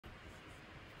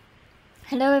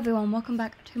Hello everyone, welcome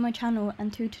back to my channel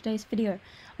and to today's video.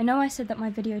 I know I said that my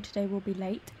video today will be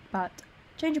late, but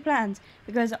change of plans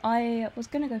because I was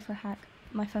going to go for a hack,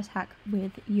 my first hack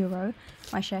with Euro,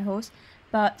 my share horse,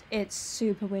 but it's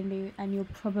super windy and you'll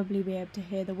probably be able to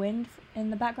hear the wind in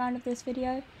the background of this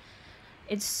video.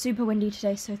 It's super windy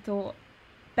today, so I thought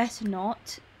better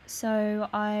not, so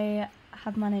I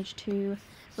have managed to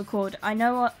record. I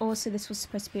know also this was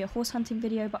supposed to be a horse hunting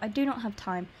video, but I do not have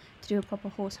time to do a proper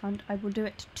horse hunt. I will do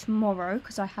it tomorrow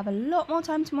because I have a lot more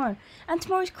time tomorrow, and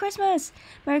tomorrow's Christmas.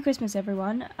 Merry Christmas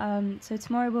everyone. So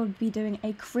tomorrow we'll be doing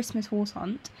a Christmas horse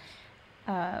hunt,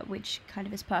 which kind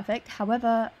of is perfect.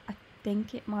 However, I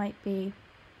think it might be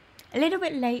a little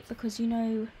bit late because, you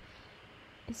know,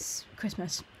 it's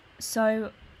Christmas,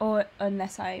 so, or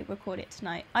unless I record it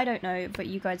tonight, I don't know, but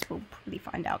you guys will probably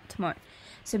find out tomorrow.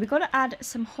 So we've got to add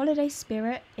some holiday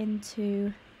spirit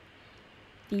into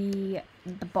the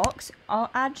box. I'll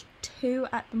add 2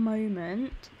 at the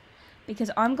moment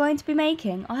because I'm going to be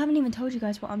making, I haven't even told you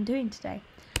guys what I'm doing today.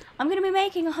 I'm going to be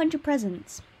making 100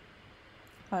 presents.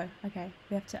 Oh, okay,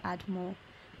 we have to add more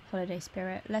holiday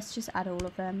spirit. Let's just add all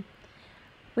of them.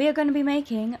 We are going to be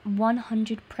making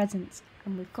 100 presents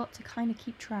and we've got to kind of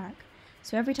keep track.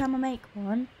 So every time I make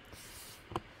one,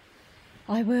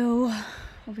 I will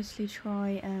obviously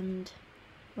try and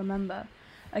remember.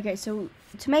 Okay, so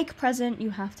to make a present,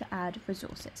 you have to add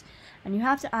resources. And you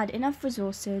have to add enough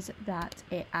resources that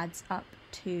it adds up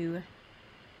to,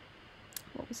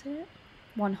 what was it?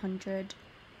 100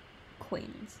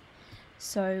 coins.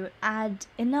 So add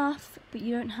enough, but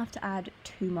you don't have to add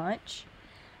too much.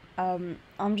 I'm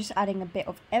just adding a bit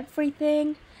of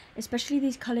everything, especially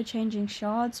these color changing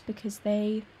shards because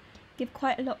they give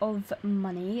quite a lot of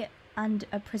money, and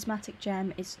a prismatic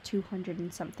gem is 200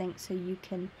 and something, so you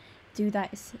can do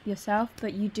that yourself,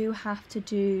 but you do have to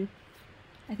do,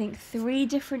 I think, 3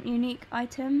 different unique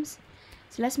items.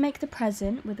 So let's make the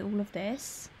present with all of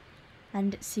this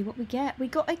and see what we get. We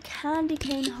got a candy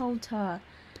cane holder.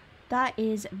 That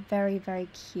is very, very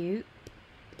cute.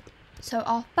 So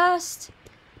our first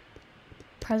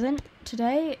present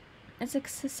today is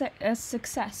a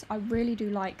success. I really do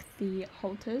like the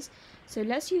halters. So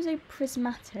let's use a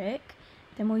prismatic,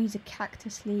 then we'll use a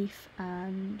cactus leaf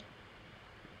and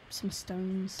some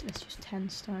stones. Let's use 10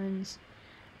 stones.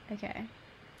 Okay.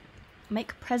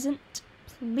 Make a present,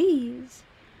 please.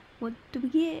 What do we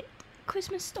get?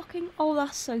 Christmas stocking. Oh,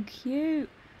 that's so cute.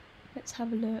 Let's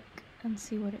have a look and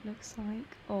see what it looks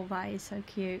like. Oh, that is so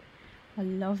cute. I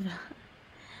love that.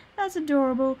 That's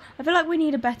adorable. I feel like we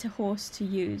need a better horse to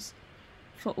use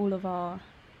for all of our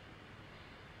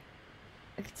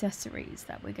accessories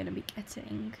that we're going to be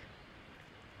getting.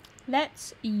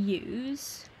 Let's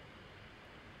use,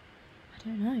 I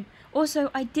don't know. Also,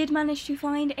 I did manage to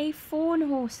find a fawn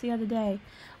horse the other day.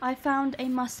 I found a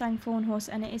Mustang fawn horse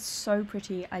and it is so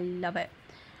pretty. I love it.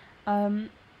 I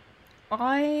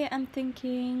am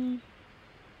thinking,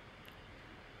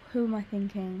 who am I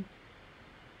thinking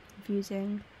of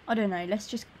using? I don't know. Let's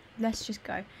just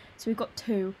go. So we've got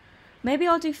 2. Maybe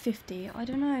I'll do 50. I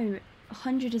don't know.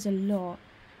 100 is a lot.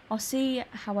 I'll see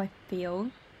how I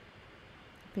feel.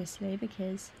 Obviously,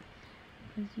 because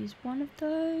we'll use 1 of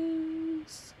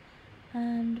those,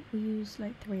 and we'll use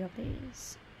like 3 of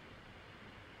these.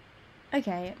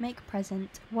 Okay, make a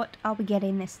present. What are we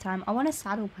getting this time? I want a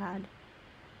saddle pad.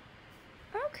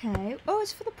 Okay. Oh,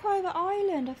 it's for the private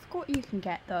island. I forgot you can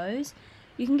get those.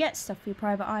 You can get stuff for your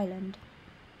private island.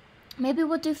 Maybe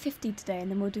we'll do 50 today, and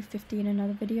then we'll do 50 in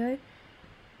another video.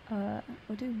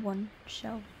 We'll do 1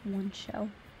 shell, and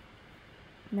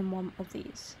then 1 of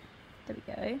these. There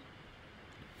we go.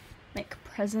 Make a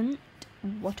present.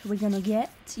 What are we gonna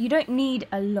get? You don't need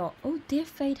a lot. Oh, dear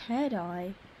fade hair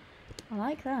dye. I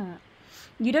like that.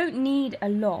 You don't need a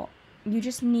lot. You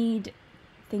just need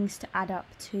things to add up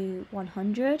to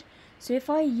 100. So if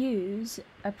I use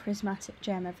a prismatic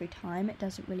gem every time, it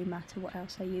doesn't really matter what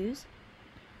else I use.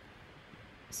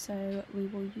 So we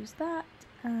will use that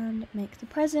and make the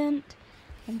present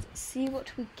and see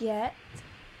what we get.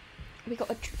 We got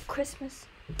a Christmas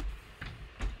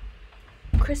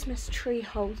tree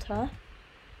holder,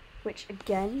 which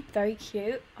again, very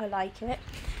cute. I like it.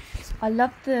 I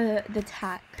love the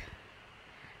tack.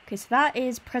 Okay, so that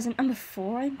is present number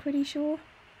 4, I'm pretty sure.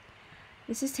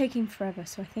 This is taking forever,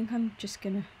 so I think I'm just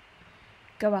gonna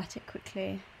go at it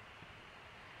quickly.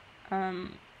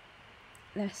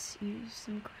 Let's use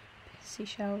some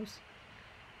seashells.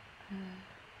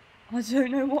 I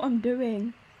don't know what I'm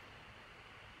doing.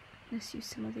 Let's use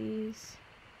some of these.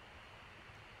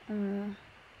 And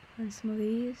some of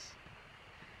these.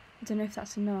 I don't know if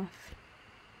that's enough.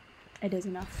 It is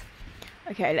enough.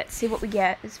 Okay, let's see what we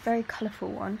get. It's a very colourful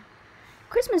one.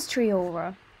 Christmas tree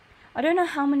aura. I don't know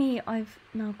how many I've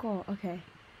now got. Okay,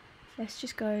 let's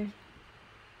just go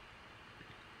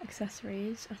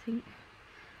accessories, I think.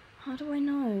 How do I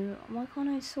know? Why can't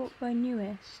I sort by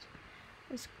newest?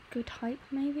 Is good hype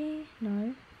maybe?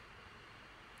 No.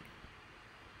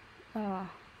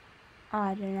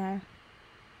 I don't know.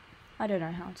 I don't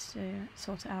know how to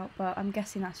sort it out, but I'm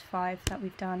guessing that's 5 that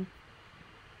we've done.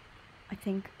 I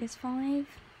think it's 5.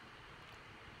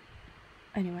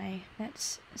 Anyway,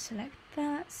 let's select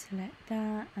that,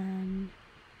 and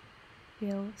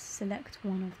we'll select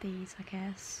one of these, I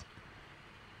guess.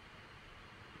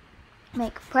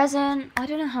 Make present. I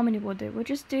don't know how many we'll do. We'll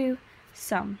just do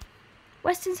some.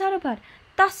 Western saddle pad.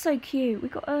 That's so cute. We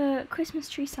got a Christmas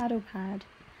tree saddle pad.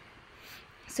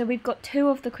 So we've got 2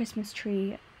 of the Christmas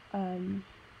tree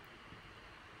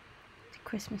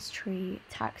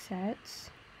tack sets.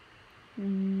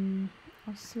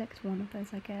 I'll select one of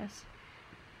those, I guess.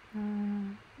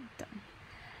 Done.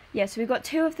 Yeah, so we've got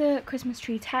 2 of the Christmas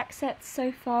tree tack sets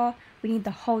so far. We need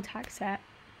the whole tack set.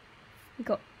 We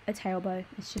got a tail bow.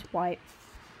 It's just white.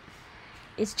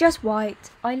 It's just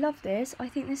white. I love this. I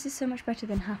think this is so much better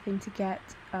than having to get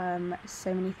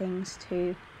so many things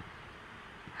to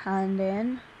hand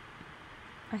in.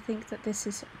 I think that this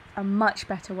is a much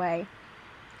better way,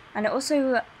 and it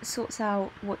also sorts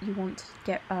out what you want to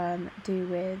get do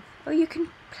with. Oh, you can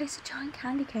place a giant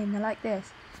candy cane. They're like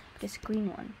this, but it's a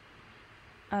green one.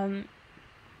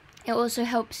 It also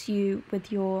helps you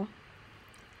with your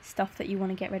stuff that you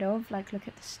want to get rid of. Like, look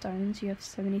at the stones. You have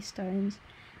so many stones,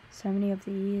 so many of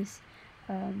these.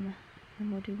 And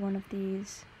we'll do one of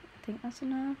these. I think that's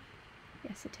enough.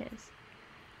 Yes, it is.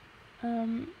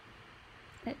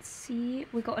 Let's see.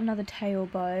 We got another tail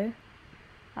bow.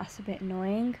 That's a bit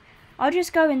annoying. I'll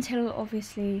just go until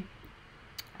obviously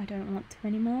I don't want to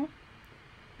anymore.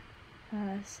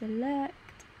 Select,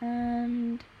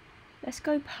 and let's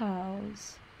go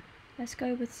pearls. Let's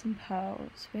go with some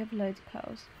pearls. We have loads of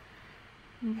pearls.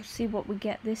 And we'll see what we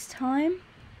get this time.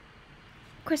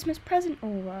 Christmas present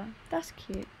aura. That's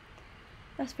cute.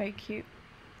 That's very cute.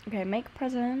 Okay, make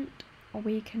present. Or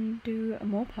we can do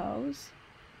more pearls.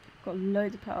 Got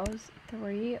loads of pearls.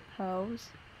 3 pearls.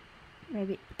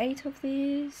 Maybe 8 of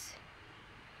these.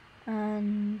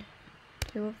 And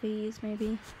 2 of these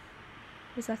maybe.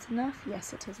 Is that enough?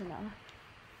 Yes, it is enough.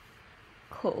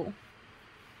 Cool.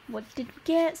 What did we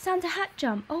get? Santa hat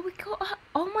jump. Oh, we got.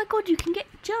 Oh my god, you can get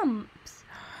jumps.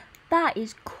 That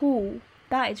is cool.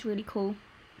 That is really cool.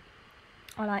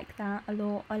 I like that a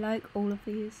lot. I like all of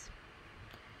these.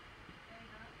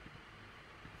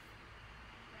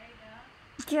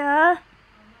 Yeah.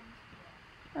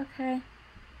 Okay.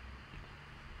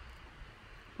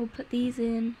 We'll put these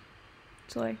in.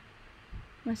 Sorry.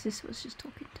 My sister was just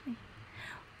talking to me.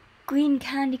 Green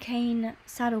candy cane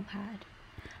saddle pad.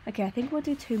 Okay, I think we'll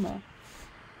do 2 more.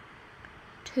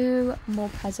 2 more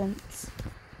presents.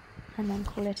 And then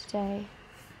call it a day.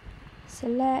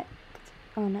 Select.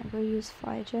 Oh no, we'll use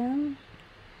fire gem.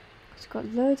 We've got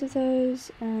loads of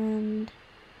those. And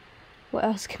what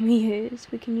else can we use?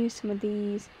 We can use some of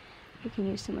these. We can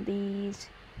use some of these.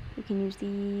 We can use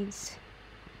these.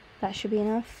 That should be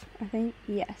enough, I think.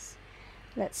 Yes.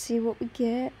 Let's see what we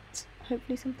get.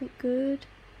 Hopefully something good.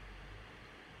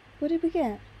 What did we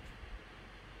get?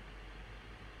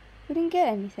 We didn't get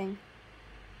anything.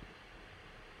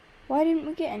 Why didn't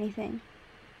we get anything?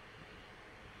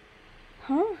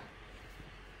 Huh?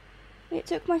 It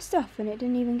took my stuff and it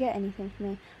didn't even get anything for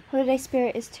me. Holiday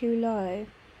spirit is too low.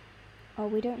 Oh,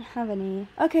 we don't have any.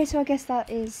 Okay, so I guess that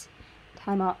is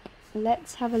time up.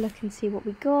 Let's have a look and see what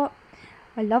we got.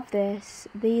 I love this.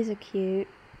 These are cute.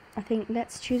 I think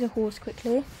let's choose a horse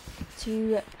quickly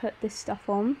to put this stuff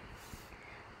on.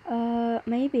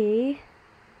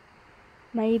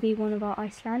 Maybe one of our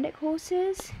Icelandic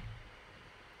horses,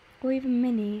 or even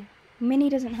Minnie. Minnie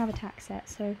doesn't have a tack set,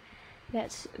 so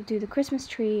let's do the Christmas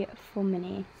tree for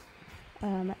Minnie.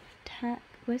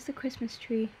 Where's the Christmas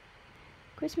tree?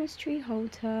 Christmas tree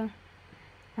halter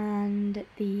and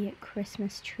the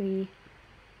Christmas tree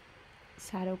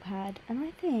saddle pad, and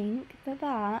I think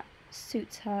that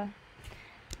suits her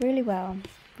really well,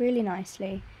 really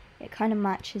nicely. It kind of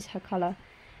matches her colour.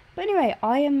 But anyway,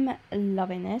 I am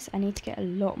loving this. I need to get a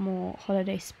lot more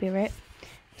holiday spirit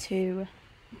to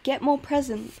get more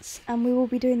presents, and we will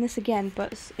be doing this again,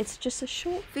 but it's just a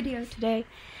short video today,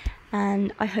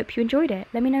 and I hope you enjoyed it.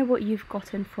 Let me know what you've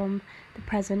gotten from the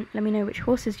present. Let me know which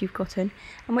horses you've gotten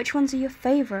and which ones are your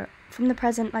favourite from the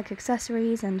present, like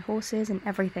accessories and horses and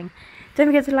everything. Don't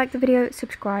forget to like the video,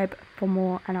 subscribe for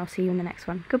more, and I'll see you in the next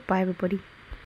one. Goodbye everybody.